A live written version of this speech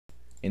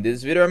In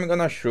this video I'm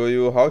gonna show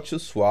you how to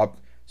swap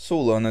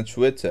Solana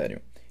to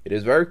Ethereum. It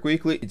is very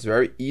quickly, it's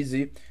very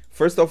easy.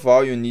 First of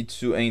all, you need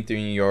to enter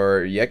in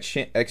your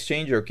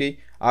exchange, okay?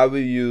 I will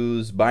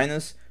use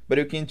Binance, but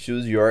you can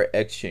choose your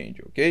exchange,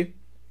 okay?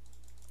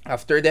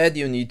 After that,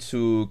 you need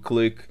to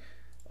click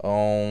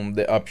on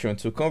the option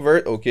to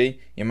convert, okay?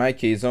 In my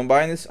case on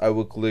Binance, I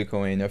will click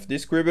on any of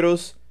these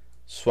cryptos,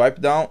 swipe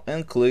down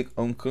and click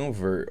on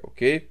convert,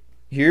 okay?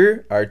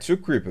 Here are two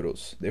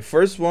cryptos. The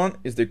first one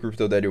is the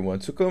crypto that you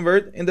want to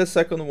convert, and the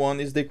second one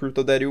is the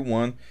crypto that you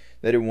want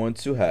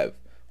to have,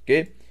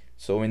 okay?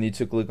 So we need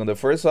to click on the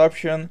first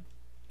option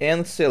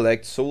and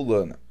select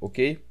Solana,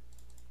 okay?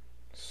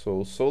 So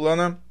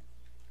Solana,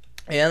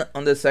 and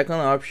on the second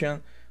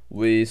option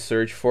we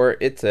search for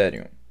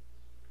Ethereum.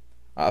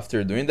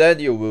 After doing that,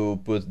 you will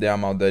put the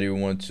amount that you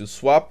want to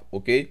swap,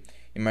 okay?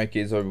 In my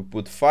case, I will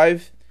put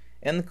 5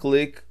 and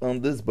click on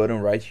this button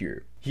right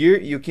here. Here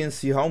you can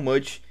see how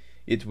much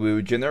it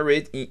will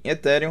generate in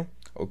Ethereum,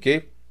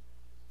 okay?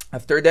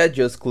 After that,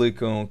 just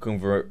click on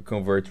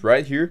convert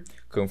right here,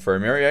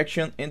 confirm your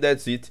action, and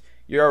that's it.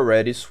 You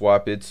already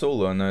swapped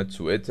Solana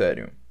to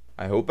Ethereum.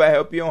 I hope I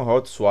helped you on how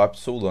to swap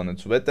Solana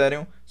to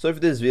Ethereum. So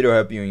if this video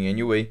helped you in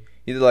any way,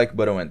 hit the like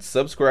button and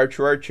subscribe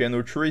to our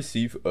channel to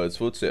receive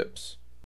useful tips.